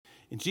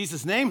In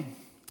Jesus' name,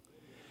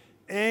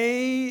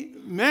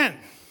 amen.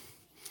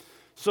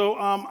 So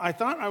I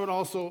thought I would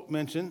also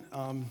mention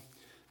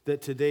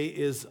that today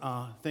is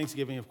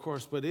Thanksgiving, of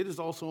course, but it is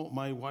also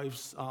my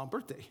wife's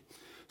birthday.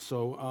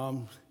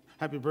 So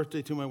happy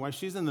birthday to my wife.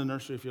 She's in the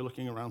nursery if you're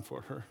looking around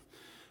for her.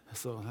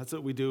 So that's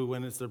what we do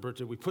when it's their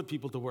birthday. We put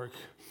people to work,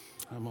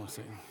 I'm all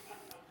saying.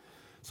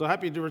 So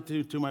happy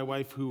birthday to my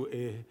wife, who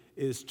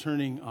is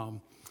turning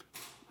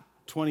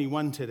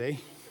 21 today.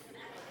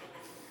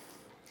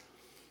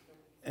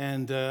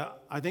 And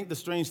I think the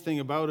strange thing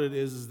about it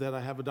is that I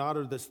have a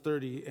daughter that's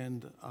 30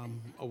 and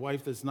a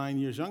wife that's 9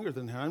 years younger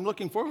than her. I'm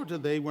looking forward to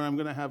the day where I'm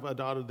going to have a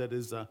daughter that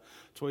is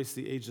twice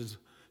the age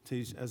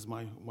as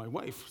my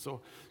wife.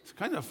 So it's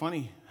kind of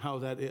funny how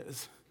that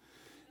is.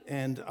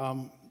 And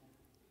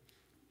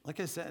like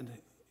I said,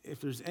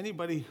 if there's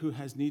anybody who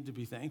has need to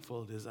be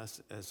thankful, it is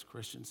us as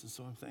Christians. And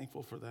so I'm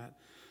thankful for that.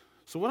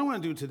 So what I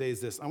want to do today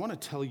is this. I want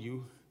to tell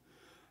you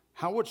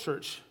how a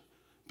church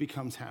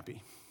becomes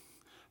happy.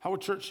 How a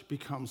church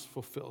becomes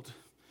fulfilled.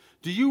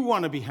 Do you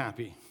want to be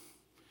happy?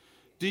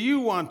 Do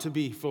you want to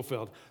be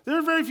fulfilled? There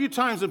are very few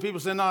times when people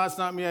say, no, that's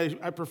not me.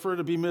 I prefer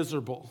to be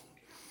miserable.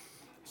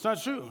 It's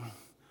not true.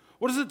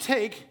 What does it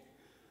take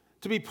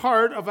to be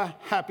part of a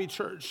happy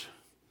church?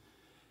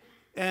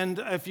 And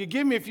if you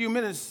give me a few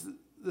minutes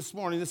this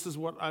morning, this is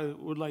what I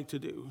would like to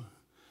do.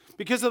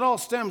 Because it all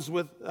stems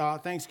with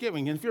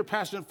Thanksgiving. And if you're a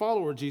passionate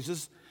follower of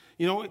Jesus,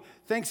 you know,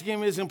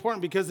 Thanksgiving is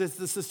important because it's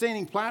the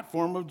sustaining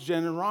platform of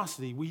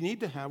generosity. We need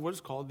to have what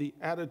is called the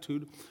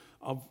attitude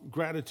of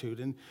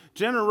gratitude. And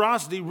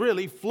generosity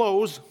really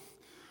flows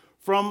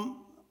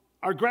from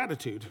our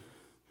gratitude.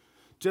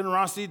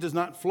 Generosity does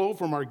not flow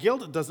from our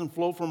guilt. It doesn't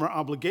flow from our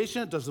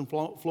obligation. It doesn't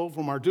flow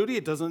from our duty.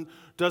 It doesn't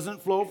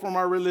flow from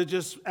our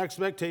religious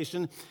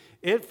expectation.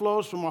 It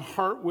flows from a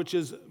heart which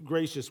is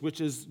gracious,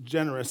 which is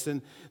generous.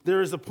 And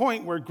there is a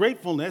point where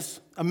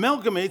gratefulness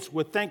amalgamates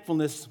with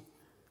thankfulness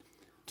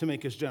to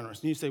make us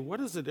generous. And you say, what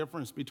is the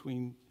difference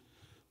between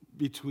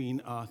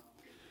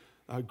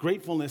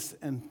gratefulness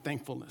and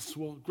thankfulness?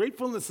 Well,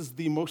 gratefulness is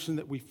the emotion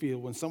that we feel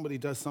when somebody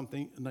does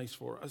something nice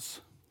for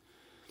us.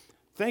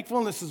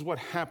 Thankfulness is what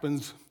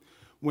happens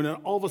when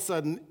all of a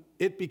sudden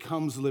it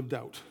becomes lived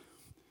out.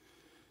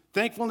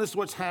 Thankfulness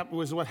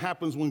is what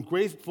happens when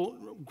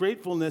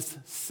gratefulness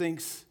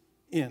sinks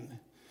in. And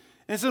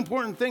it's an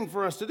important thing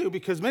for us to do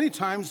because many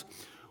times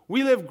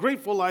we live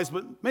grateful lives,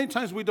 but many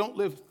times we don't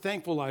live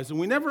thankful lives. And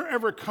we never,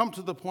 ever come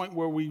to the point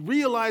where we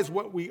realize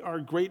what we are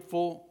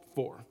grateful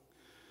for,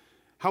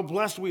 how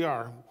blessed we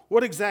are,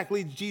 what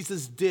exactly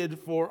Jesus did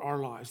for our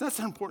lives. That's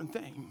an important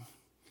thing.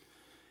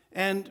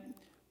 And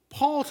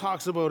Paul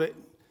talks about it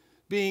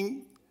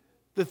being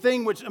the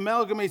thing which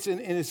amalgamates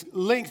and is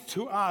linked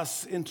to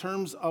us in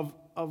terms of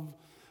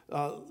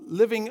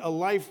living a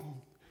life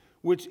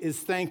which is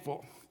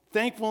thankful.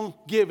 Thankful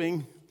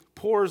giving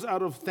pours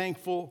out of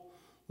thankful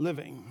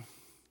living.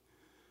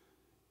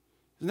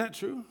 Isn't that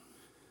true?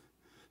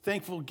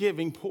 Thankful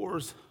giving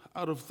pours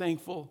out of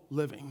thankful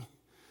living.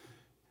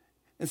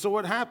 And so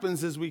what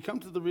happens is we come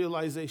to the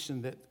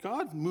realization that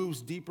God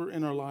moves deeper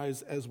in our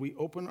lives as we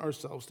open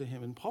ourselves to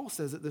Him. And Paul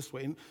says it this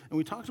way, and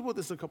we talked about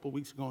this a couple of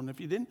weeks ago, and if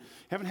you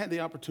haven't had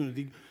the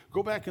opportunity,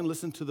 go back and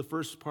listen to the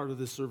first part of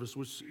this service,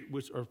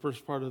 or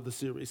first part of the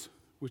series,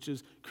 which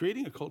is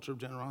creating a culture of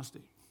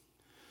generosity.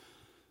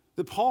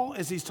 That Paul,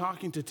 as he's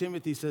talking to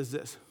Timothy, says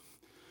this: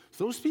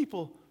 for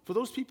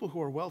those people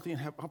who are wealthy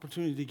and have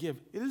opportunity to give,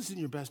 it is in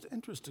your best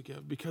interest to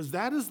give, because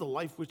that is the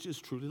life which is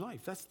truly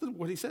life. That's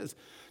what he says.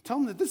 Tell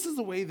them that this is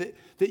the way that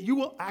you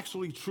will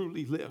actually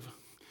truly live.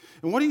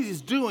 And what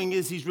he's doing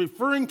is he's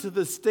referring to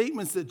the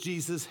statements that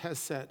Jesus has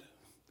said.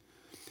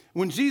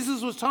 When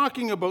Jesus was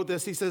talking about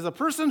this, he says, a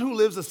person who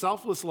lives a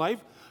selfless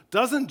life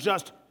doesn't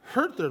just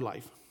hurt their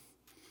life.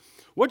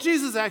 What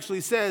Jesus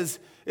actually says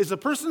is a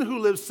person who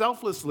lives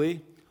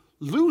selflessly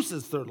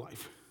loses their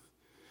life.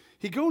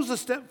 He goes a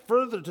step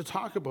further to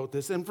talk about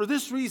this, and for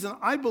this reason,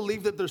 I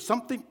believe that there's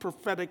something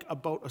prophetic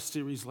about a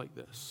series like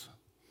this.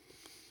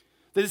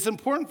 That it's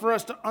important for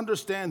us to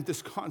understand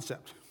this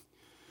concept.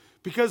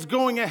 Because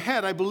going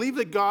ahead, I believe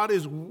that God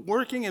is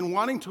working and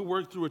wanting to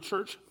work through a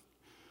church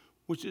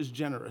which is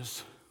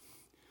generous.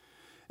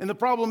 And the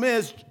problem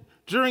is,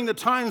 during the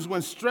times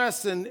when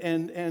stress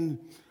and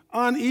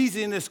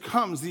uneasiness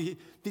comes, the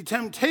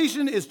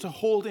temptation is to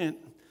hold in.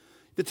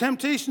 The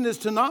temptation is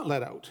to not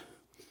let out.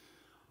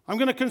 I'm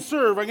going to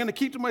conserve. I'm going to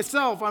keep to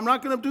myself. I'm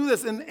not going to do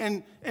this.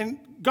 And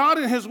God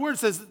in His Word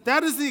says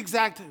that is the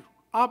exact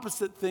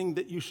opposite thing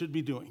that you should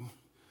be doing.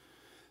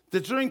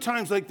 That during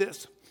times like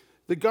this,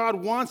 that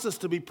God wants us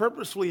to be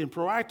purposefully and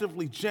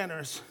proactively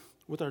generous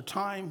with our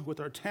time,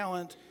 with our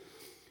talent,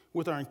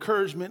 with our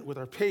encouragement, with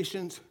our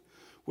patience,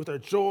 with our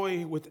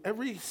joy, with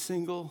every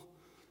single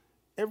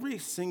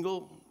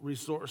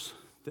resource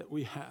that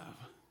we have.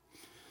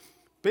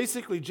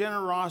 Basically,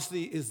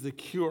 generosity is the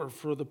cure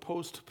for the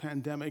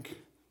post-pandemic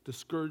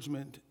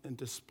discouragement and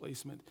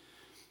displacement.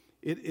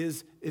 It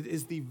is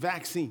the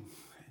vaccine,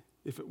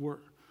 if it were,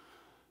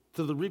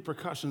 to the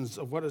repercussions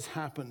of what has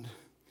happened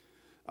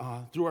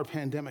through our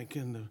pandemic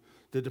and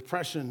the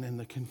depression and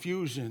the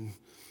confusion.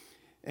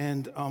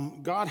 And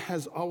God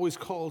has always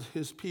called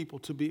his people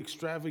to be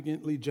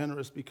extravagantly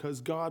generous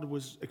because God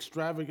was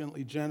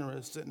extravagantly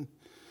generous.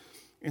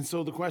 And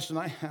so the question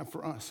I have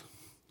for us,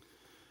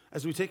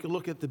 as we take a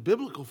look at the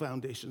biblical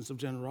foundations of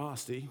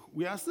generosity,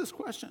 we ask this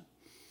question: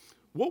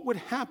 what would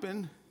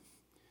happen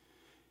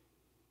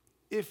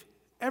if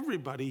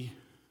everybody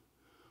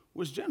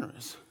was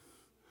generous?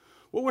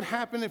 What would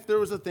happen if there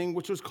was a thing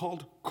which was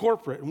called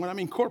corporate? And when I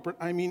mean corporate,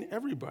 I mean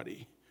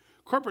everybody.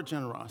 Corporate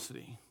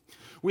generosity.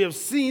 We have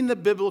seen the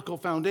biblical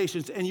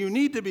foundations, and you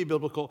need to be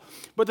biblical.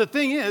 But the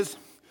thing is,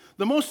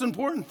 the most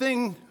important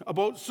thing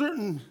about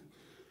certain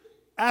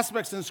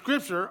aspects in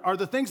Scripture are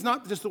the things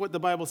not just what the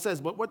Bible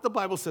says, but what the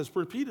Bible says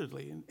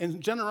repeatedly.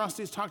 And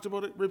generosity is talked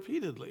about it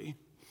repeatedly.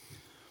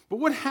 But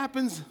what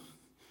happens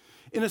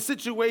in a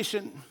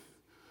situation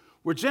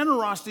where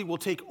generosity will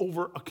take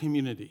over a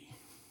community?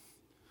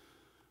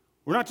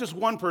 We're not just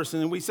one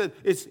person, and we said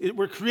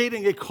we're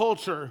creating a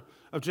culture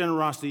of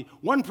generosity.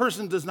 One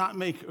person does not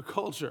make a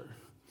culture.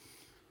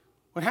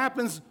 What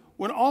happens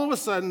when all of a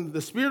sudden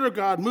the Spirit of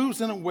God moves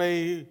in a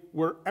way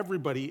where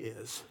everybody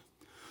is?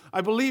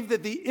 I believe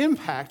that the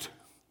impact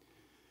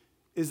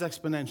is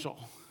exponential.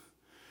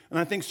 And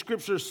I think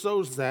Scripture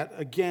shows that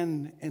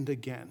again and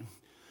again.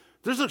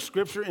 There's a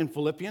scripture in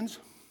Philippians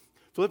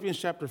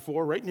chapter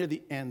 4, right near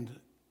the end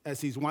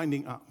as he's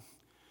winding up.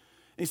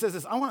 And he says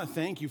this: I want to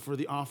thank you for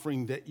the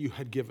offering that you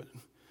had given.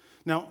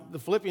 Now, the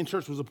Philippian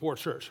church was a poor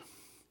church.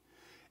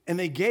 And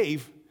they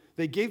gave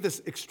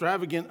this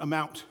extravagant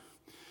amount.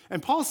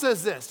 And Paul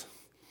says this.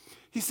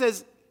 He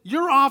says,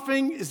 your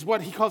offering is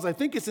what he calls, I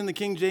think it's in the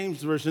King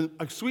James Version,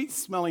 a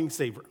sweet-smelling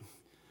savor.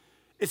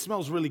 It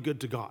smells really good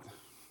to God.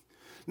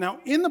 Now,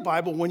 in the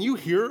Bible, when you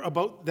hear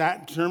about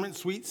that term,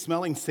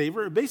 sweet-smelling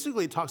savor,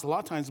 basically it talks a lot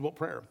of times about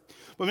prayer.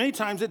 But many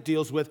times it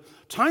deals with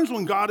times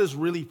when God is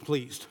really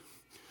pleased.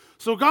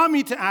 So it got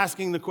me to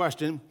asking the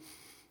question,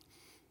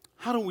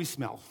 how do we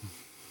smell?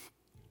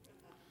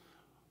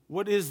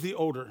 What is the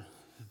odor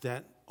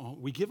that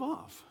we give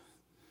off?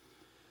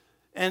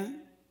 And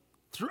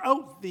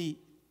throughout the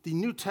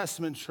New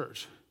Testament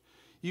church,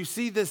 you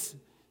see these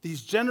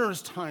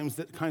generous times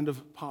that kind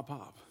of pop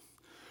up.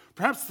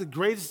 Perhaps the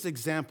greatest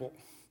example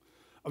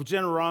of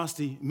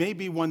generosity may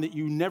be one that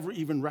you never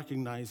even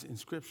recognize in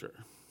Scripture.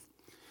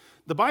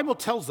 The Bible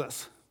tells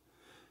us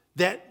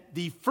that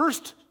the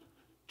first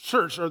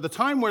church, or the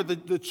time where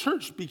the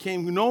church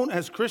became known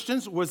as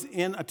Christians, was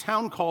in a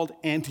town called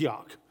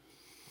Antioch.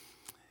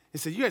 He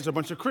said, you guys are a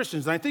bunch of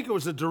Christians. And I think it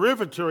was a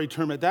derogatory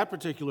term at that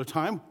particular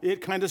time. It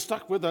kind of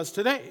stuck with us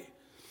today.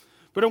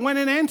 But it went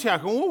in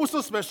Antioch. And what was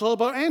so special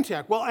about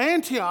Antioch? Well,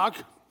 Antioch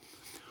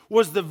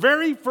was the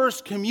very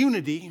first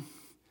community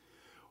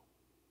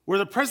where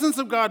the presence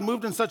of God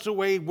moved in such a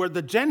way where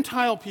the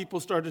Gentile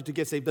people started to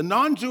get saved. The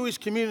non-Jewish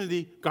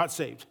community got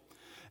saved.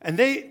 And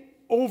they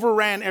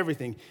overran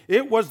everything.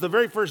 It was the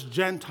very first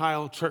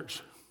Gentile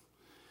church.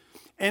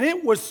 And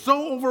it was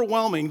so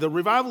overwhelming, the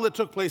revival that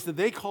took place, that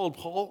they called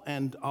Paul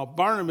and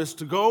Barnabas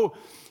to go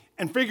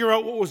and figure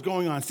out what was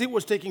going on, see what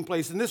was taking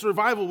place. And this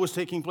revival was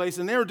taking place,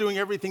 and they were doing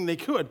everything they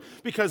could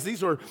because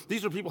these were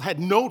people who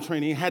had no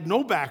training, had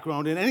no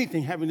background in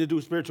anything having to do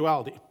with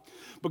spirituality.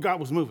 But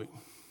God was moving.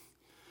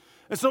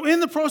 And so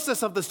in the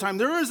process of this time,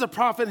 there is a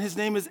prophet, his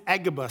name is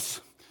Agabus.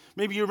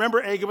 Maybe you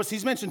remember Agabus.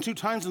 He's mentioned 2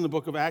 times in the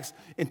book of Acts,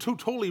 in 2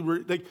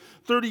 totally,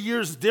 30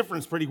 years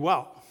difference pretty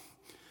well.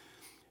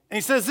 And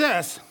he says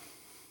this: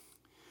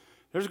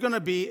 there's going to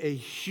be a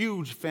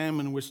huge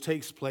famine which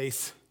takes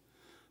place,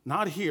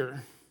 not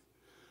here,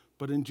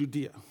 but in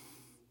Judea,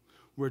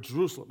 where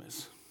Jerusalem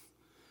is.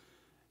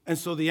 And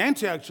so the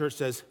Antioch church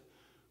says,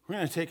 we're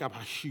going to take up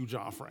a huge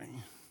offering.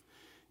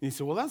 And he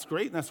said, well, that's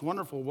great and that's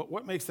wonderful.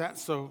 What makes that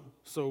so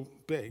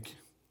big?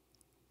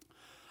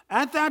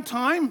 At that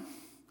time,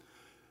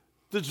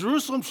 the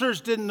Jerusalem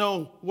church didn't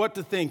know what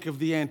to think of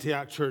the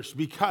Antioch church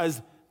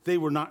because they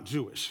were not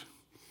Jewish.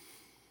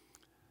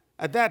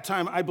 At that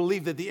time, I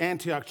believe that the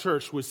Antioch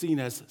church was seen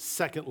as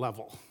second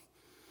level.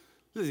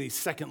 This is a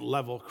second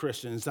level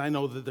Christians. I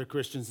know that they're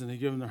Christians and they've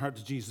given their heart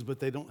to Jesus, but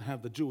they don't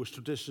have the Jewish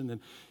tradition. And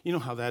you know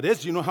how that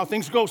is. You know how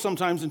things go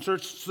sometimes in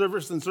church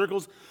service and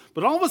circles.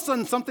 But all of a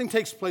sudden, something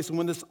takes place. And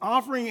when this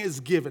offering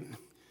is given,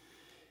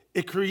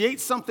 it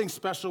creates something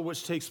special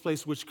which takes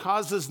place, which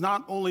causes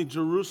not only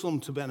Jerusalem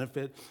to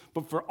benefit,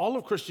 but for all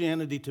of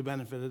Christianity to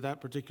benefit at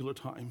that particular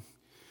time.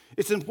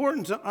 It's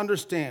important to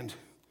understand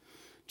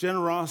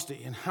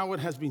generosity and how it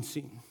has been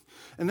seen.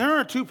 And there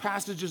are 2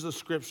 passages of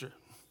Scripture,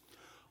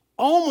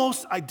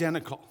 almost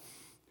identical,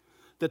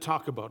 that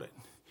talk about it.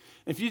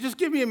 If you just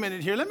give me a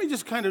minute here, let me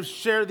just kind of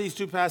share these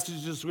 2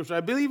 passages of Scripture.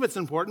 I believe it's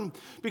important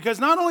because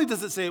not only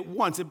does it say it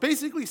once, it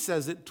basically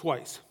says it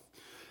twice.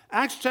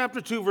 Acts chapter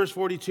 2, verse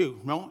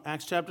 42. No,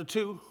 Acts chapter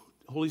 2,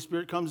 the Holy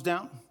Spirit comes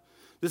down.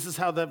 This is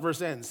how that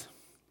verse ends.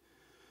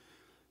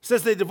 It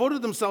says, they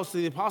devoted themselves to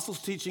the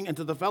apostles' teaching and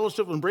to the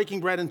fellowship and breaking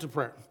bread and to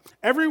prayer.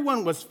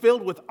 Everyone was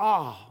filled with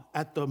awe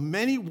at the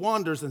many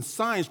wonders and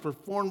signs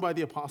performed by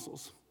the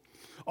apostles.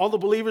 All the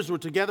believers were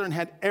together and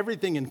had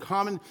everything in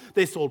common.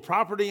 They sold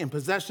property and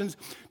possessions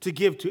to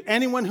give to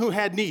anyone who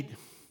had need.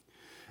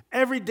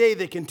 Every day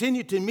they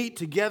continued to meet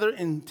together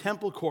in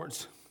temple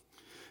courts.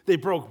 They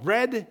broke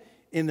bread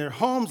in their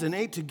homes and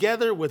ate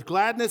together with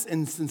gladness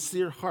and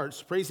sincere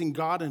hearts, praising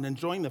God and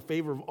enjoying the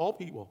favor of all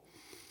people.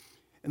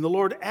 And the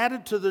Lord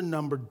added to their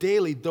number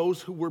daily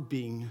those who were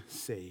being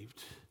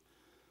saved.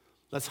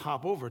 Let's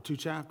hop over 2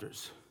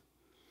 chapters.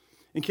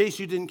 In case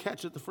you didn't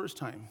catch it the first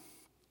time,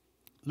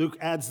 Luke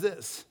adds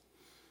this.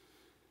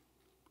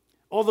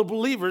 All the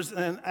believers,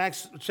 in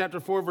Acts chapter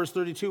 4, verse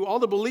 32, all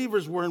the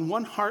believers were in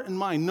one heart and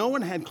mind. No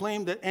one had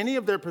claimed that any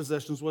of their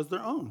possessions was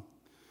their own.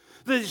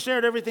 They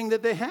shared everything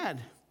that they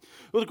had.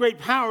 With great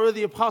power,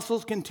 the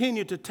apostles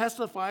continued to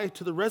testify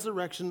to the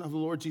resurrection of the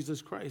Lord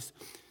Jesus Christ.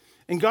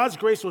 And God's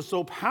grace was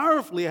so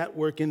powerfully at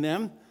work in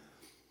them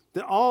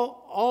that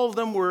all of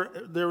them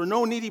there were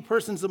no needy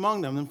persons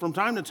among them. And from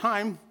time to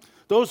time,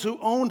 those who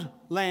owned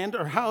land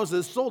or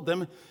houses sold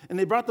them, and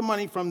they brought the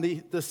money from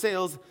the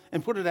sales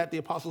and put it at the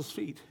apostles'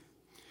 feet.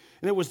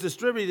 And it was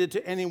distributed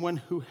to anyone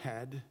who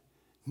had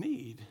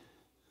need.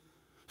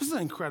 This is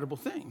an incredible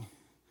thing.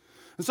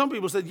 And some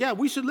people said, yeah,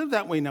 we should live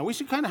that way now. We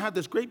should kind of have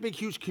this great, big,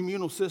 huge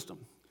communal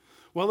system.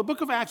 Well, the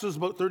book of Acts was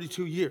about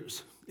 32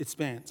 years it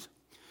spans.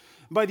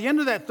 By the end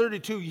of that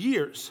 32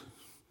 years,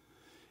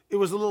 it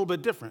was a little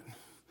bit different.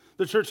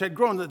 The church had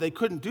grown that they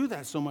couldn't do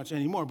that so much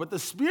anymore, but the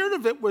spirit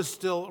of it was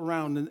still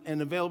around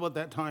and available at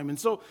that time. And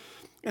so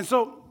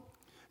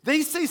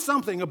they say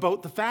something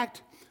about the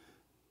fact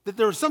that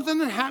there was something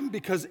that happened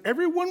because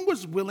everyone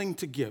was willing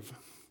to give.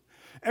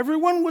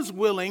 Everyone was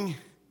willing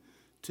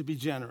to be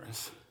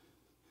generous.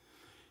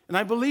 And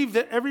I believe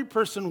that every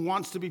person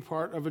wants to be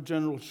part of a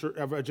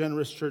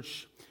generous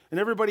church, and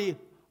everybody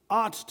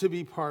ought to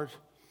be part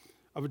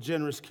of a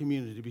generous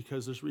community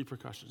because there's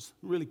repercussions,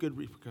 really good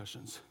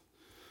repercussions.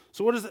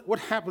 So what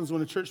happens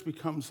when a church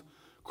becomes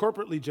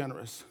corporately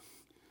generous?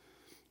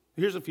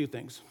 Here's a few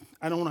things.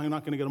 I'm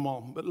not going to get them all,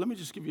 but let me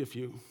just give you a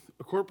few.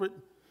 A corporate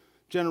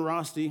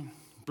generosity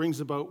brings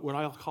about what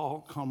I'll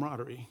call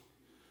camaraderie.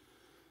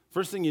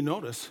 First thing you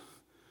notice,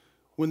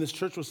 when this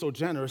church was so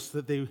generous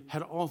that they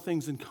had all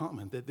things in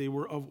common, that they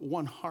were of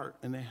one heart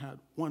and they had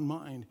one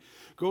mind,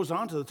 goes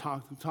on to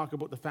talk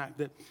about the fact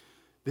that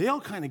they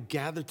all kind of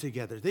gathered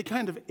together. They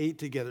kind of ate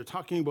together,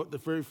 talking about the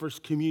very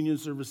first communion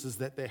services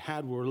that they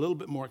had were a little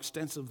bit more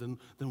extensive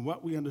than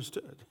what we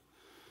understood.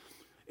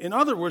 In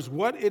other words,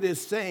 what it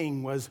is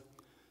saying was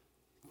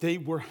they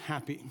were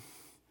happy.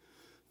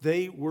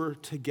 They were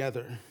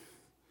together.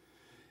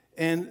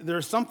 And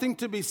there's something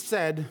to be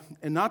said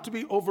and not to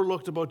be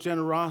overlooked about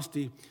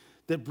generosity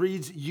that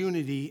breeds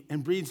unity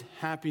and breeds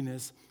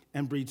happiness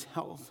and breeds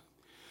health.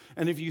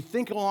 And if you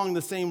think along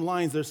the same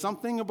lines, there's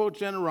something about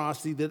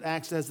generosity that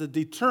acts as a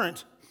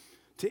deterrent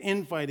to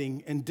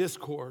infighting and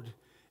discord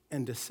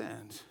and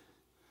dissent.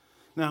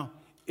 Now,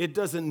 it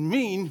doesn't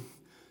mean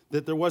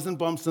that there wasn't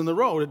bumps in the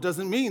road. It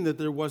doesn't mean that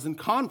there wasn't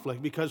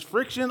conflict, because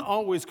friction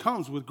always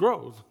comes with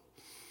growth.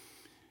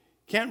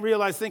 Can't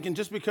realize thinking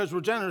just because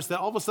we're generous that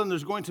all of a sudden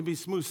there's going to be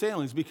smooth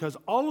sailings, because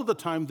all of the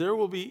time there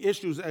will be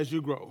issues as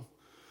you grow.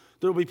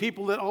 There will be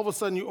people that all of a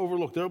sudden you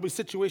overlook. There will be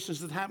situations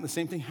that happen. The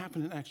same thing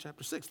happened in Acts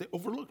chapter 6. They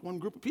overlooked one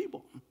group of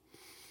people.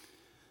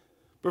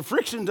 But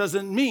friction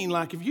doesn't mean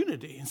lack of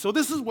unity. And so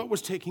this is what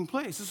was taking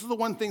place. This is the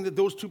one thing that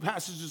those 2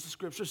 passages of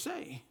Scripture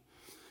say.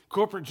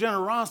 Corporate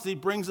generosity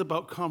brings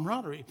about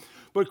camaraderie.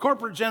 But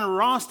corporate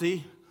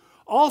generosity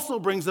also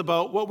brings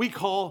about what we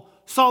call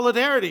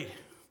solidarity.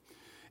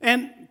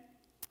 And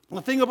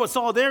the thing about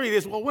solidarity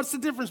is, well, what's the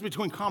difference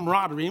between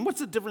camaraderie and what's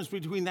the difference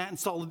between that and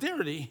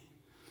solidarity?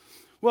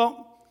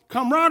 Well,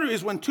 camaraderie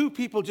is when 2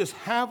 people just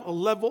have a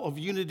level of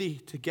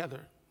unity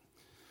together.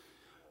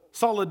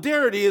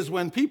 Solidarity is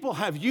when people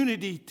have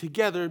unity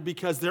together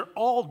because they're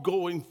all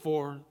going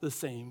for the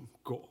same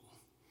goal.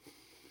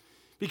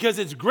 Because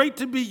it's great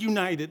to be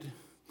united,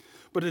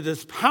 but it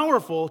is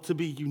powerful to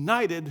be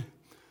united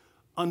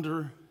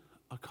under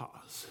a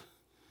cause.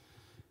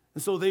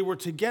 And so they were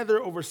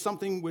together over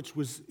something which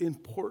was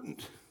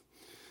important.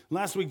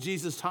 Last week,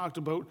 Jesus talked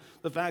about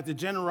the fact that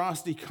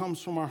generosity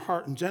comes from our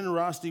heart, and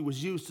generosity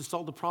was used to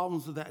solve the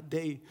problems of that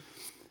day.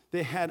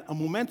 They had a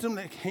momentum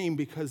that came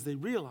because they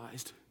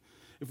realized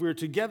if we're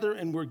together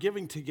and we're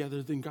giving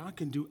together, then God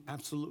can do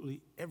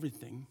absolutely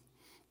everything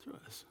through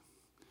us.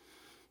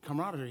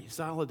 Camaraderie,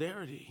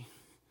 solidarity.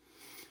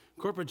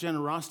 Corporate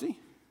generosity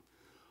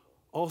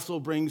also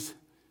brings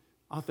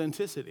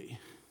authenticity.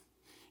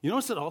 You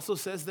notice it also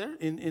says there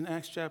in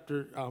Acts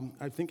chapter,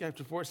 I think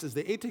chapter 4, it says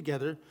they ate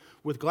together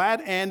with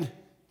glad and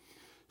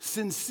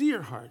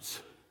sincere hearts.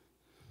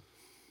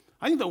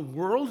 I think the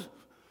world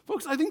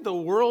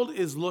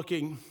is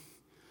looking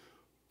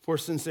for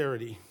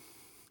sincerity.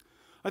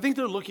 I think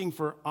they're looking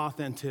for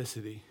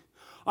authenticity.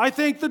 I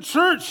think the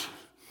church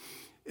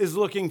is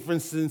looking for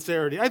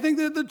sincerity. I think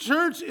that the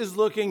church is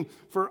looking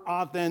for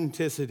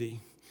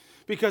authenticity,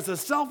 because a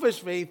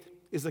selfish faith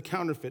is a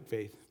counterfeit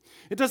faith.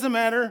 It doesn't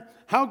matter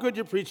how good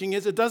your preaching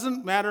is. It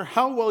doesn't matter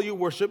how well you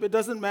worship. It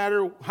doesn't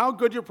matter how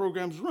good your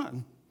programs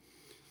run.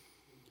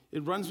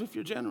 It runs if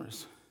you're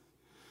generous.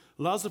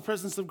 Allows the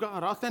presence of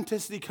God.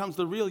 Authenticity comes,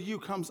 the real you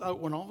comes out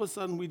when all of a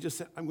sudden we just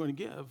say, I'm going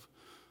to give.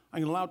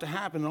 I'm going to allow it to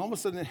happen. And all of a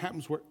sudden it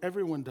happens where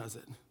everyone does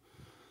it.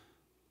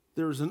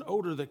 There's an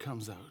odor that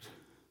comes out.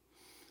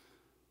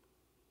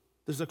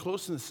 There's a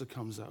closeness that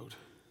comes out.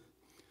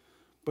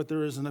 But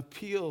there is an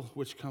appeal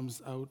which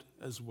comes out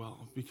as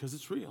well because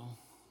it's real.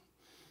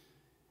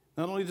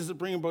 Not only does it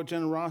bring about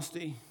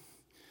generosity,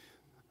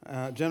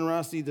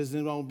 generosity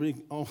doesn't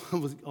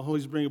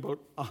always bring about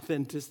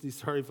authenticity.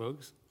 Sorry,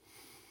 folks.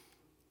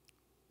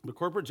 But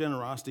corporate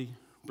generosity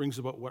brings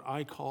about what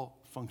I call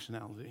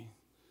functionality.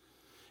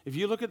 If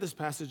you look at this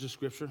passage of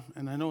Scripture,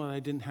 and I know that I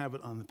didn't have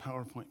it on the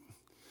PowerPoint,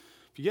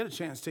 if you get a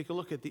chance, take a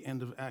look at the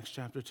end of Acts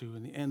chapter 2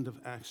 and the end of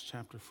Acts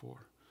chapter 4.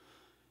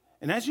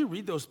 And as you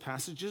read those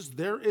passages,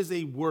 there is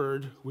a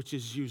word which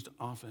is used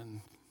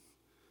often.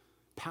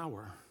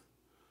 Power.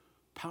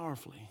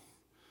 Powerfully.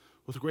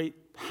 With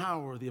great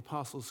power, the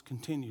apostles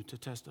continued to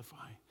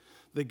testify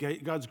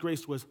that God's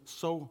grace was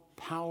so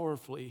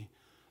powerfully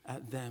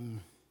at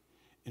them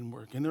in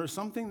work. And there is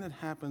something that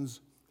happens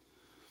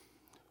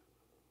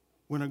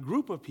when a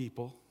group of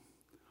people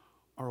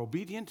are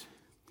obedient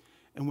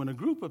and when a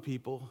group of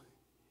people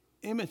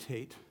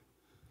imitate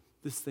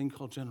this thing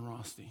called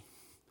generosity.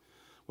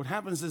 What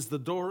happens is the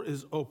door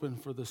is open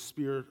for the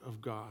Spirit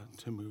of God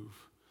to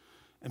move.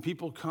 And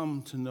people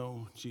come to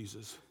know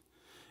Jesus.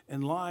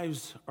 And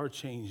lives are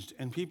changed.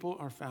 And people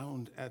are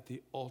found at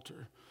the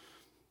altar.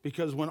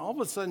 Because when all of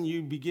a sudden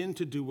you begin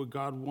to do what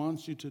God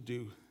wants you to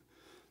do,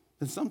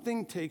 then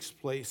something takes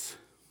place.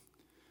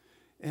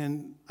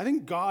 And I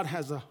think God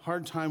has a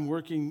hard time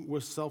working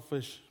with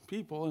selfish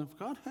people. And if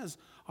God has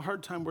a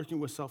hard time working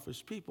with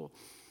selfish people,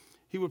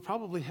 he would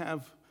probably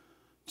have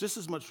just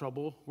as much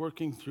trouble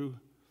working through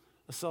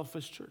a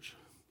selfish church.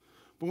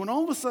 But when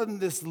all of a sudden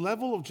this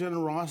level of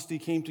generosity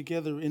came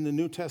together in the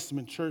New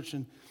Testament church,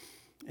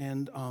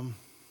 and I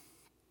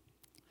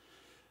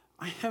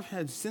have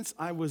had, since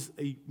I was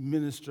a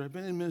minister, I've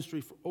been in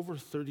ministry for over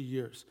 30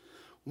 years,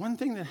 one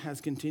thing that has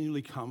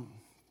continually come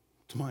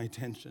to my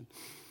attention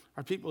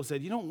are people who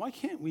said, why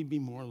can't we be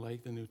more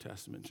like the New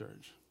Testament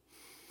church?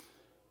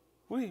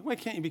 Why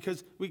can't you?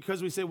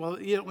 Because we say, well,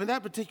 in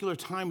that particular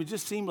time, it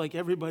just seemed like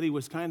everybody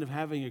was kind of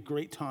having a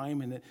great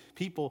time and that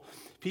people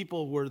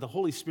were, the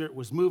Holy Spirit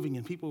was moving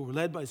and people were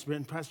led by the Spirit.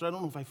 And Pastor, I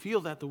don't know if I feel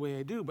that the way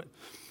I do, but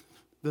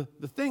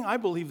the thing I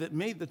believe that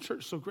made the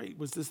church so great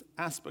was this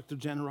aspect of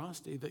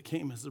generosity that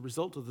came as a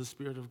result of the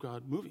Spirit of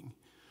God moving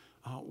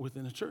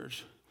within a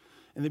church.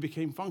 And they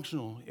became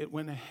functional. It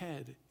went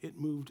ahead. It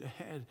moved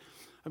ahead.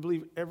 I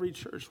believe every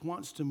church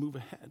wants to move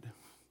ahead.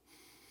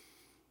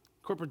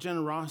 Corporate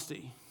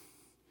generosity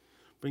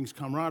brings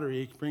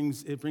camaraderie, it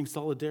brings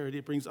solidarity,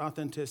 it brings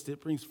authenticity, it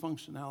brings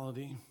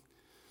functionality.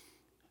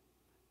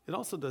 It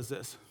also does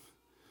this.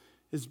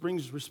 It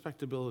brings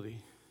respectability.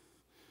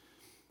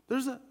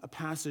 There's a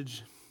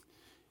passage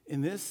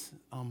in this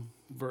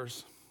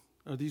verse,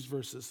 or these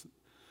verses,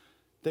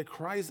 that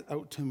cries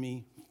out to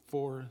me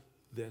for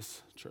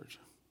this church.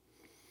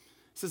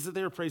 It says that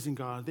they are praising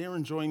God. They are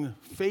enjoying the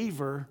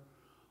favor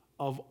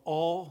of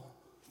all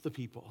the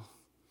people.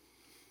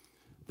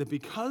 That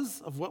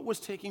because of what was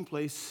taking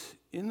place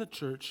in the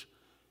church,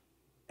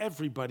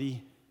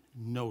 everybody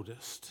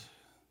noticed.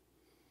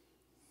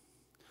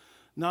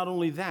 Not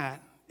only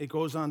that, it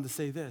goes on to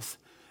say this,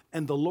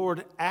 and the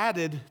Lord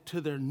added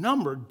to their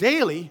number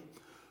daily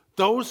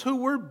those who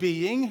were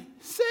being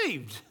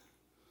saved.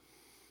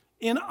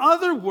 In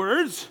other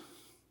words,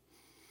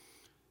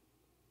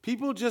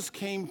 people just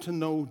came to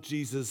know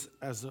Jesus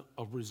as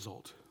a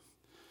result.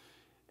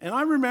 And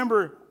I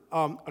remember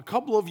a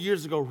couple of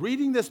years ago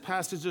reading this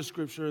passage of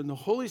Scripture and the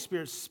Holy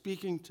Spirit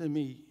speaking to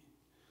me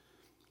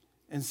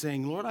and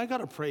saying, Lord, I got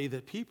to pray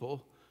that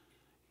people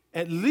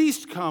at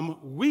least come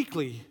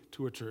weekly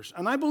to a church.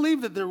 And I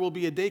believe that there will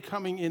be a day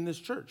coming in this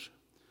church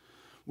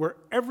where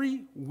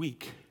every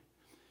week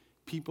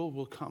people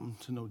will come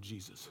to know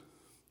Jesus.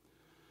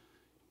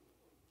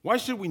 Why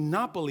should we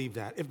not believe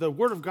that? If the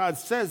Word of God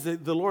says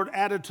that the Lord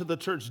added to the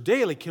church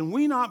daily, can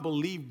we not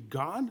believe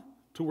God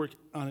to work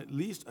on at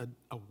least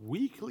a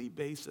weekly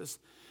basis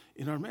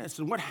in our midst?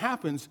 And what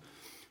happens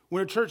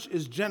when a church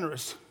is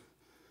generous?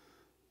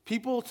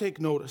 People take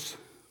notice.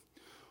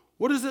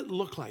 What does it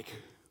look like?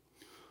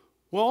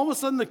 Well, all of a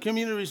sudden the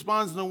community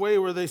responds in a way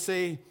where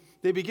they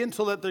begin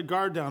to let their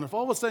guard down. If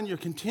all of a sudden you're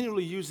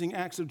continually using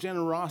acts of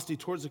generosity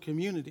towards the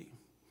community,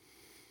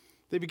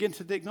 they begin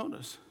to take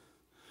notice.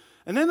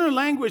 And then their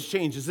language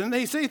changes, and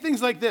they say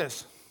things like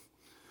this.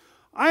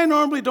 I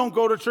normally don't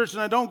go to church,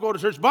 and I don't go to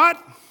church,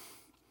 but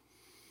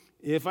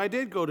if I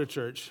did go to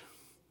church,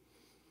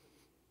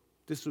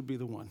 this would be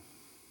the one.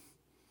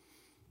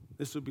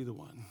 This would be the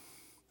one.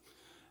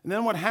 And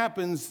then what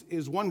happens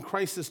is one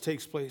crisis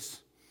takes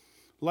place.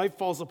 Life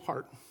falls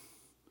apart.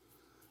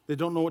 They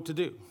don't know what to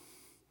do.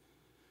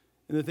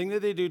 And the thing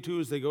that they do, too,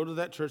 is they go to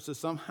that church that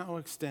somehow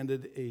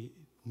extended a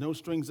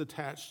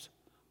no-strings-attached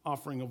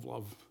offering of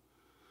love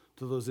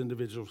to those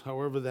individuals,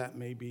 however that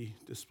may be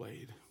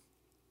displayed.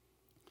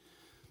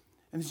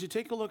 And as you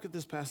take a look at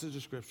this passage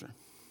of Scripture,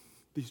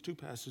 these two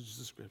passages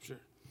of Scripture,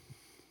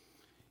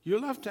 you're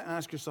left to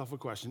ask yourself a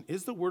question.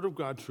 Is the Word of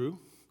God true?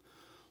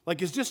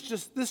 Like, is this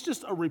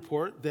just a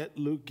report that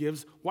Luke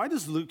gives? Why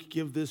does Luke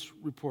give this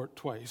report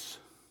twice?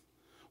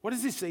 Why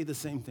does he say the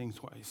same thing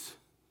twice?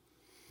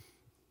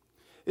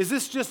 Is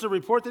this just a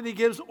report that he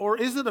gives, or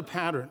is it a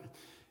pattern?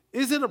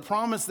 Is it a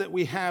promise that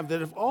we have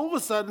that if all of a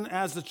sudden,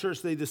 as the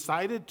church, they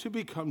decided to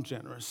become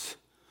generous,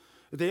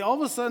 if they all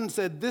of a sudden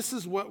said, this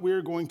is what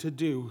we're going to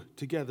do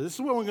together, this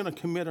is what we're going to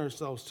commit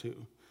ourselves to,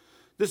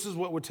 this is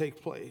what would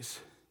take place?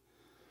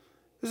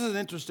 This is an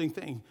interesting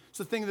thing.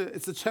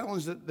 It's a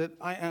challenge that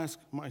I ask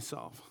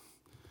myself.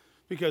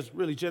 Because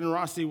really,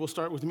 generosity will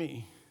start with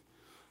me.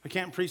 I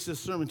can't preach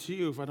this sermon to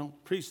you if I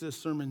don't preach this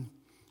sermon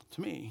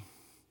to me.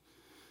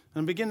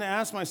 And begin to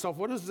ask myself,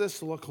 what does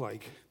this look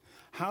like?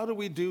 How do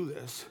we do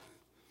this?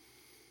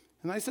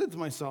 And I said to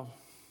myself,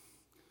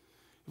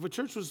 if a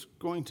church was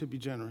going to be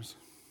generous,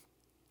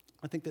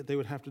 I think that they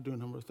would have to do a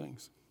number of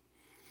things.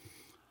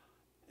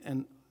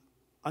 And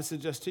I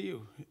suggest to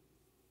you,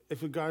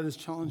 if God has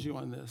challenged you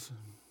on this,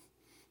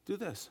 do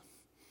this.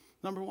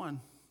 Number one,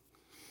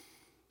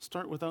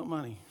 start without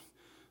money.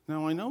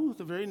 Now, I know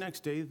the very next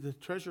day, the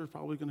treasurer is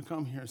probably going to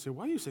come here and say,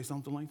 why do you say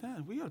something like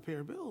that? We got to pay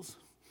our bills.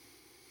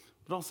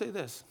 But I'll say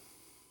this.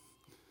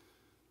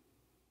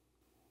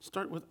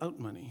 Start without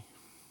money.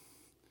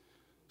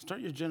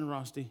 Start your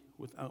generosity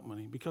without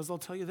money. Because I'll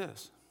tell you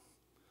this.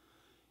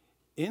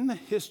 In the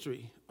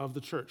history of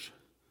the church,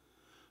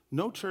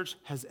 no church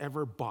has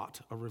ever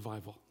bought a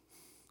revival.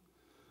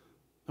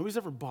 Nobody's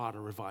ever bought a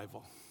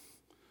revival.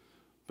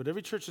 But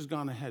every church has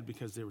gone ahead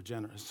because they were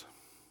generous.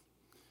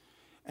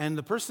 And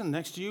the person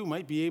next to you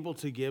might be able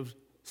to give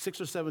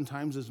 6 or 7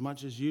 times as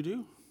much as you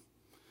do.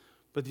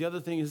 But the other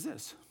thing is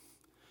this.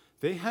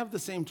 They have the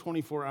same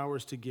 24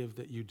 hours to give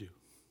that you do.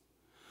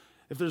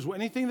 If there's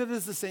anything that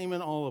is the same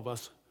in all of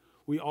us,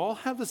 we all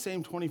have the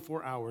same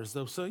 24 hours,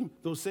 those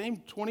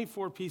same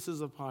 24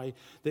 pieces of pie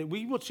that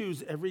we will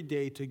choose every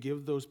day to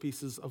give those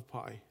pieces of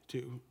pie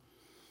to.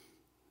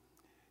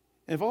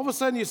 And if all of a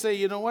sudden you say,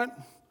 you know what,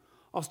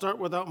 I'll start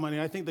without money,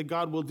 I think that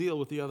God will deal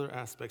with the other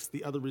aspects,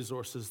 the other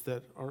resources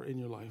that are in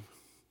your life.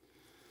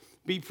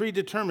 Be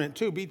predetermined,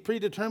 too. Be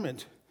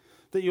predetermined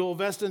that you'll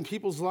invest in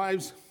people's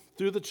lives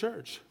through the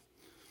church.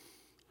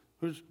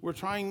 We're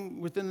trying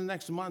within the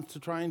next month to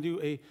try and do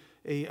a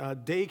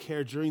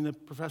daycare during the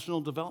professional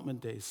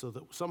development days so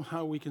that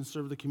somehow we can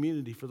serve the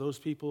community for those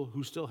people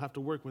who still have to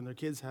work when their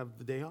kids have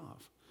the day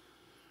off.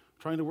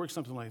 Trying to work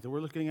something like that. We're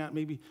looking at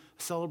maybe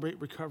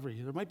celebrate recovery.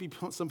 There might be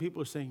some people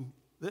who are saying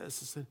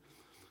this.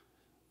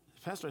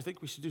 Pastor, I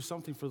think we should do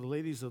something for the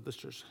ladies of this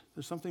church.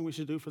 There's something we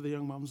should do for the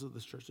young moms of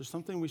this church. There's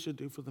something we should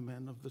do for the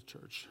men of the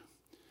church.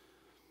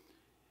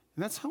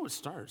 And that's how it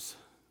starts.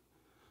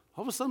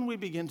 All of a sudden we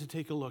begin to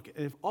take a look.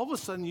 And if all of a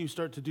sudden you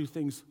start to do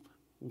things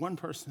one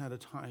person at a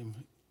time,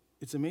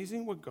 it's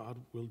amazing what God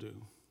will do.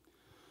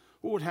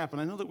 What would happen?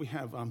 I know that we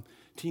have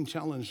Teen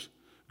Challenge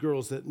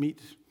girls that meet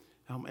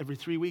every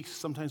 3 weeks.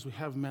 Sometimes we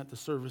have them at the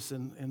service.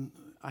 And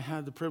I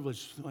had the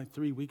privilege like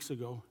 3 weeks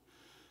ago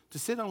to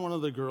sit on one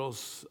of the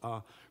girls'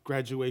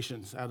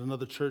 graduations at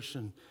another church.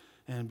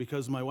 And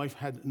because my wife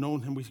had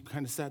known him, we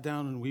kind of sat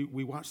down and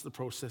we watched the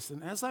process.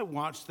 And as I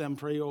watched them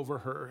pray over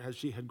her as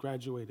she had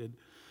graduated,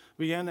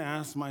 I began to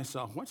ask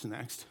myself, what's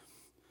next?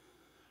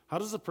 How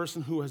does a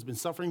person who has been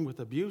suffering with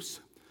abuse,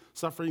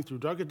 suffering through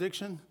drug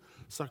addiction,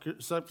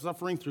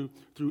 suffering through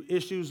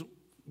issues,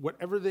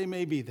 whatever they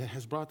may be, that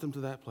has brought them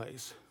to that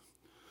place,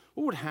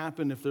 what would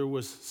happen if there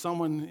was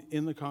someone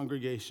in the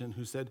congregation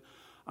who said,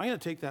 I'm going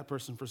to take that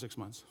person for 6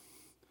 months.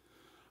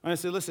 I'm going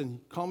to say,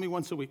 listen, call me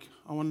once a week.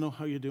 I want to know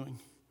how you're doing.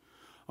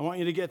 I want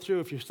you to get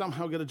through. If you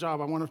somehow get a job,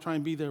 I want to try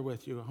and be there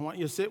with you. I want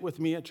you to sit with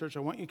me at church. I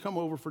want you to come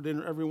over for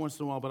dinner every once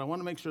in a while, but I want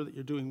to make sure that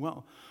you're doing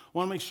well. I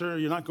want to make sure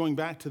you're not going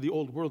back to the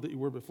old world that you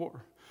were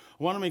before.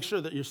 I want to make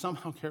sure that you're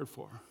somehow cared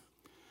for.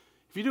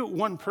 If you do it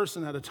one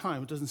person at a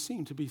time, it doesn't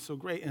seem to be so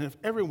great. And if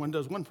everyone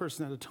does one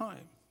person at a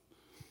time,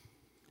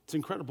 it's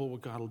incredible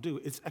what God will do.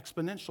 It's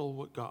exponential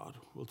what God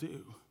will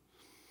do.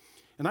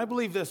 And I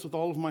believe this with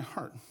all of my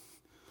heart.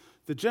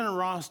 The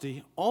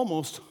generosity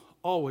almost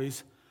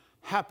always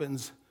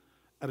happens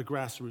at a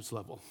grassroots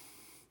level.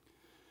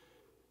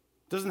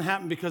 It doesn't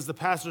happen because the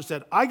pastor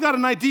said, I got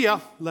an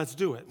idea, let's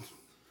do it.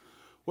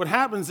 What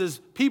happens is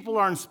people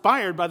are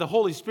inspired by the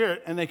Holy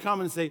Spirit and they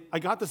come and say, I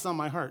got this on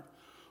my heart.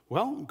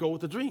 Well, go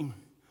with the dream.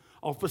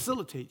 I'll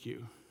facilitate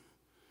you.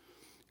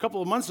 A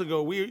couple of months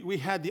ago, we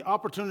had the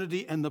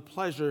opportunity and the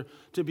pleasure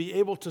to be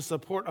able to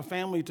support a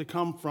family to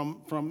come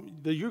from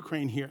the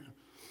Ukraine here.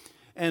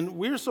 And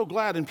we're so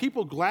glad, and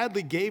people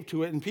gladly gave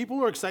to it, and people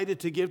were excited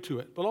to give to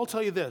it. But I'll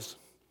tell you this,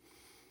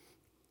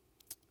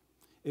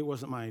 it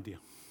wasn't my idea.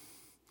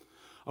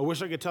 I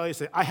wish I could tell you,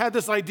 say, I had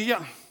this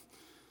idea.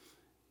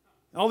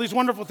 All these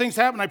wonderful things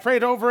happened. I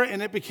prayed over it,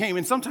 and it became.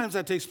 And sometimes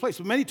that takes place,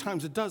 but many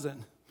times it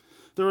doesn't.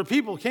 There were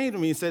people who came to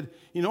me and said,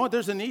 you know what,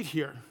 there's a need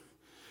here.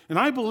 And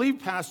I believe,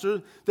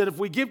 Pastor, that if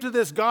we give to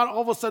this, God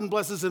all of a sudden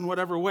blesses in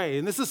whatever way.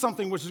 And this is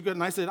something which is good.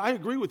 And I said, I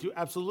agree with you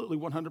absolutely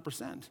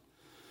 100%.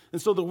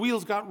 And so the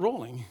wheels got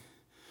rolling.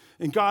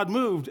 And God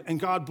moved, and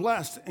God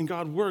blessed, and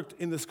God worked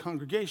in this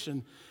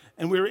congregation.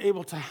 And we were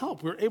able to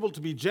help. We were able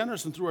to be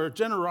generous, and through our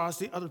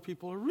generosity, other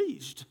people are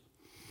reached.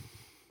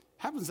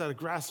 Happens at a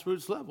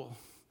grassroots level.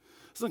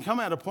 It doesn't come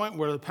at a point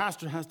where the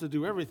pastor has to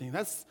do everything.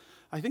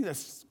 I think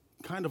that's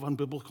kind of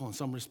unbiblical in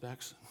some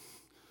respects.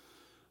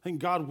 I think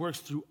God works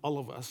through all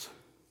of us.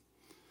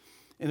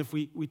 And if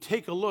we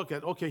take a look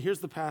at, okay, here's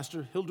the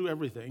pastor, he'll do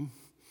everything,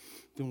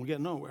 then we'll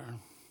get nowhere.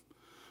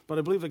 But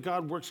I believe that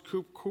God works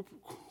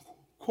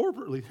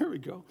corporately, there we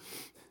go,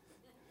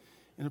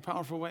 in a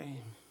powerful way.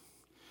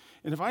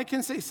 And if I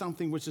can say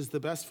something which is the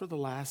best for the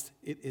last,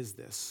 it is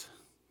this.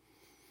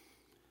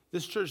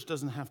 This church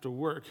doesn't have to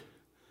work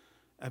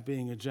at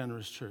being a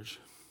generous church,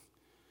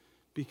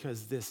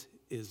 because this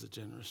is a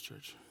generous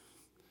church.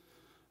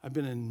 I've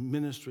been in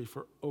ministry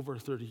for over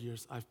 30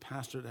 years. I've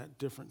pastored at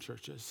different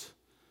churches.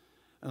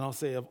 And I'll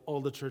say of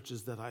all the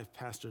churches that I've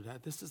pastored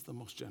at, this is the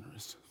most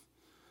generous.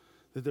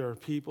 That there are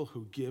people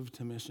who give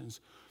to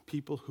missions,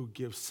 people who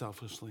give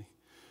selflessly,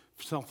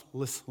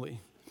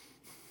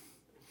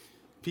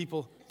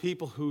 people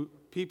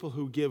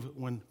who give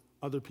when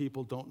other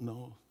people don't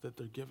know that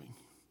they're giving.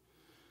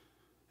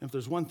 And if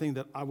there's one thing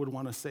that I would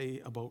want to say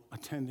about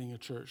attending a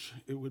church,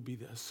 it would be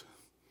this.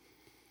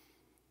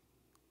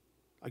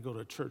 I go to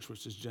a church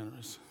which is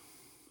generous.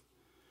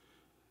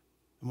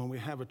 And when we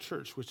have a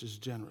church which is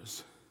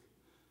generous,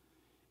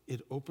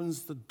 it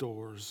opens the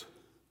doors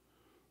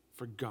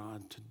for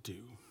God to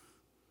do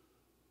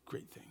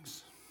great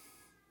things.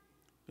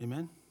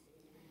 Amen?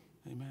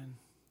 Amen.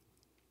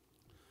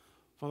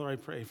 Father, I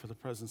pray for the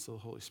presence of the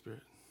Holy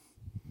Spirit.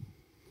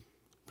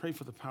 Pray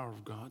for the power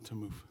of God to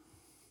move.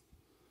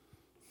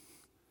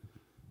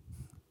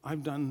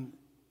 I've done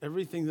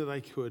everything that I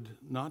could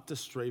not to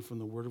stray from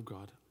the Word of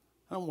God.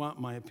 I don't want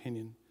my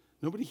opinion.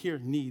 Nobody here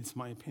needs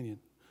my opinion.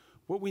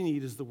 What we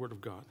need is the Word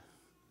of God.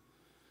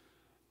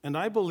 And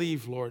I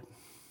believe, Lord,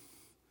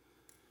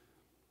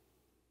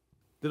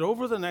 that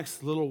over the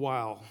next little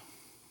while,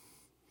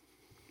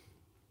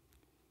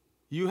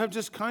 you have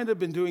just kind of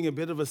been doing a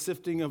bit of a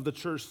sifting of the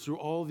church through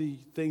all the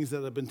things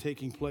that have been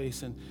taking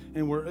place, and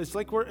it's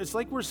like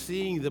we're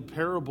seeing the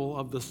parable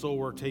of the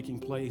sower taking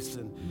place,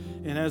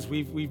 and as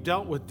we've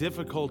dealt with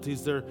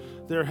difficulties,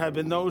 there have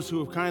been those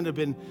who have kind of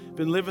been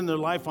living their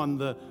life on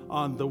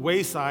the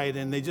wayside,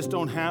 and they just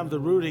don't have the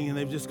rooting, and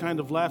they've just kind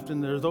of left,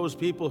 and there are those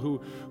people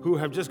who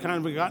have just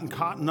kind of gotten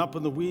caught up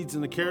in the weeds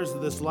and the cares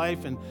of this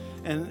life, and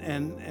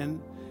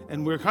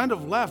we're kind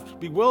of left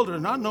bewildered,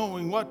 not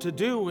knowing what to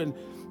do.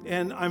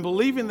 And I'm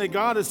believing that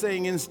God is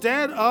saying,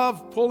 instead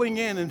of pulling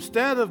in,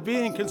 instead of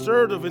being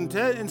conservative,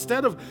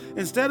 instead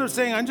of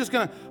saying, I'm just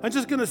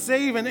gonna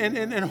save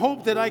and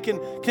hope that I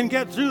can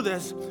get through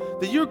this,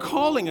 that you're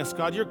calling us,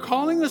 God. You're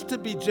calling us to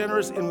be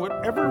generous in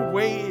whatever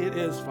way it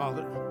is,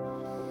 Father.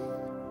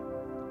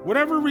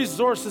 Whatever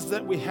resources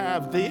that we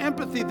have, the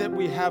empathy that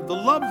we have, the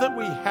love that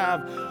we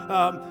have,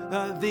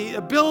 the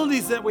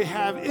abilities that we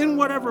have, in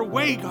whatever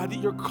way, God, that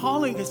you're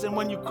calling us. And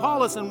when you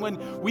call us and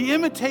when we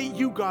imitate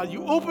you, God,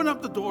 you open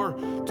up the door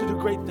to do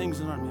great things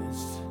in our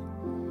midst.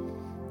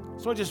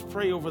 So I just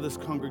pray over this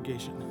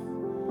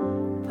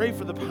congregation. Pray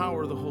for the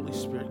power of the Holy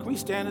Spirit. Can we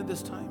stand at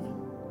this time?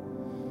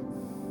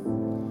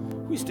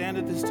 Can we stand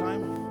at this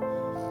time?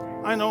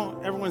 I know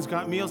everyone's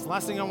got meals. The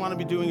last thing I want to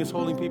be doing is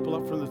holding people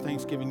up for the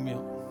Thanksgiving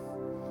meal.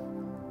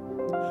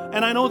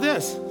 And I know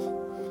this.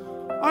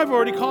 I've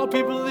already called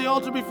people to the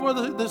altar before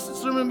the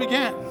sermon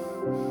began.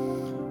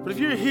 But if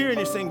you're here and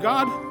you're saying,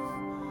 God,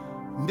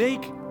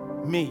 make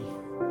me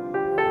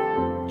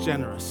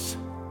generous.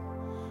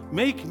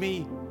 Make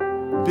me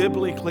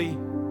biblically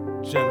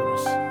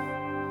generous.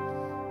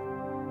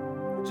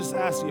 Just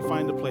ask you to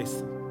find a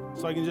place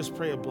so I can just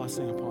pray a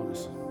blessing upon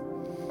us.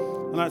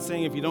 I'm not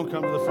saying if you don't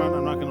come to the front,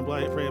 I'm not going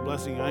to pray a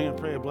blessing. I'm going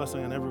to pray a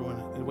blessing on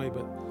everyone anyway,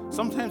 but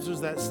sometimes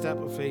there's that step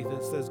of faith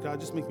that says, God,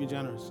 just make me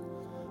generous.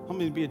 Help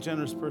me to be a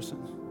generous person.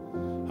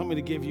 Help me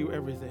to give you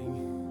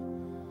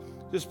everything.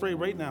 Just pray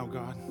right now,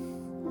 God,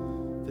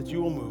 that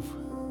you will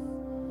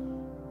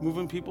move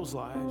in people's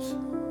lives.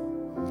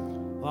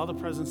 Allow the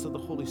presence of the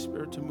Holy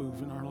Spirit to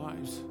move in our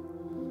lives.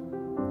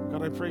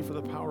 God, I pray for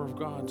the power of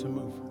God to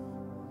move.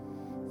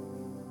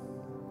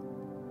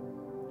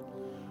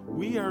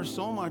 We are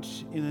so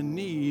much in a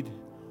need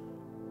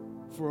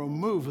for a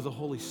move of the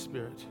Holy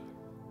Spirit.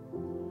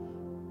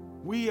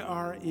 We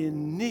are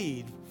in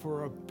need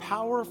for a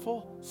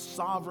powerful,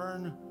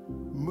 sovereign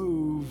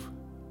move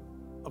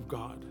of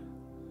God.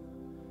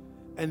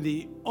 And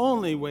the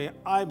only way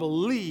I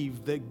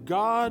believe that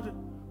God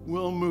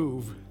will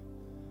move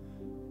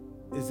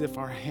is if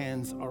our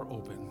hands are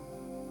open.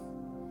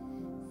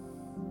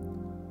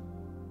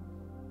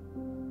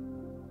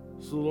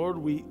 So, Lord,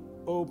 we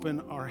open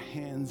our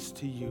hands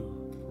to you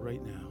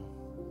right now.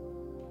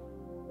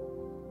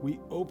 We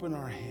open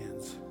our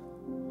hands.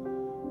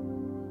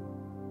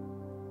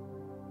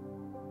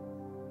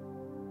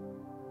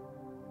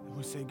 And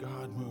we say,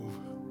 God, move.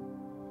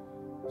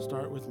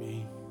 Start with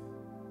me.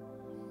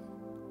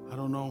 I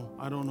don't know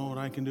what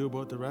I can do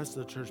about the rest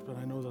of the church, but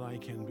I know that I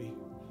can be.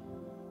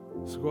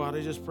 So God,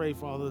 I just pray,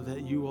 Father,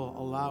 that you will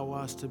allow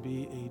us to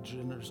be a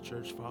generous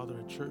church, Father,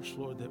 a church,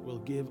 Lord, that will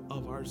give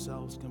of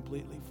ourselves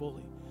completely,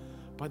 fully,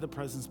 by the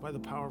presence, by the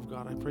power of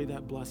God. I pray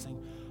that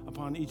blessing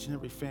upon each and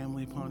every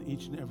family, upon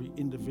each and every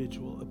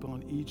individual,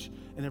 upon each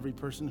and every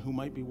person who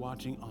might be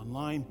watching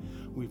online.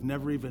 We've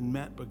never even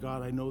met, but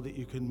God, I know that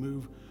you can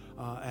move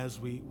as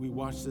we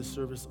watch this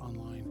service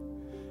online.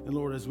 And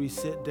Lord, as we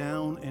sit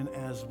down and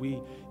as we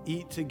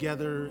eat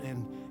together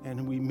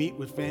and we meet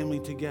with family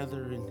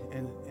together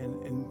and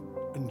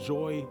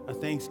enjoy a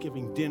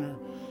Thanksgiving dinner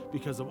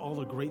because of all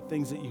the great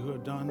things that you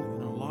have done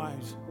in our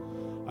lives,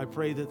 I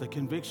pray that the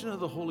conviction of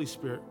the Holy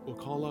Spirit will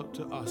call out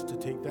to us to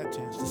take that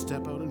chance, to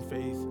step out in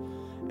faith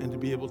and to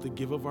be able to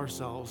give of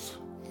ourselves,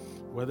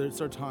 whether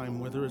it's our time,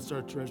 whether it's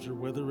our treasure,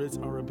 whether it's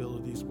our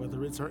abilities,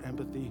 whether it's our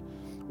empathy,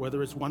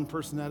 whether it's one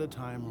person at a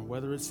time, or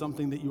whether it's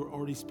something that you're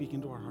already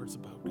speaking to our hearts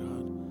about,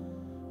 God.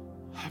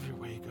 Have your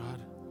way, God.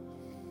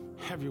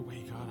 Have your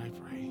way, God, I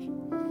pray.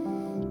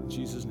 In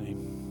Jesus' name,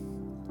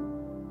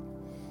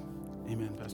 amen, Pastor.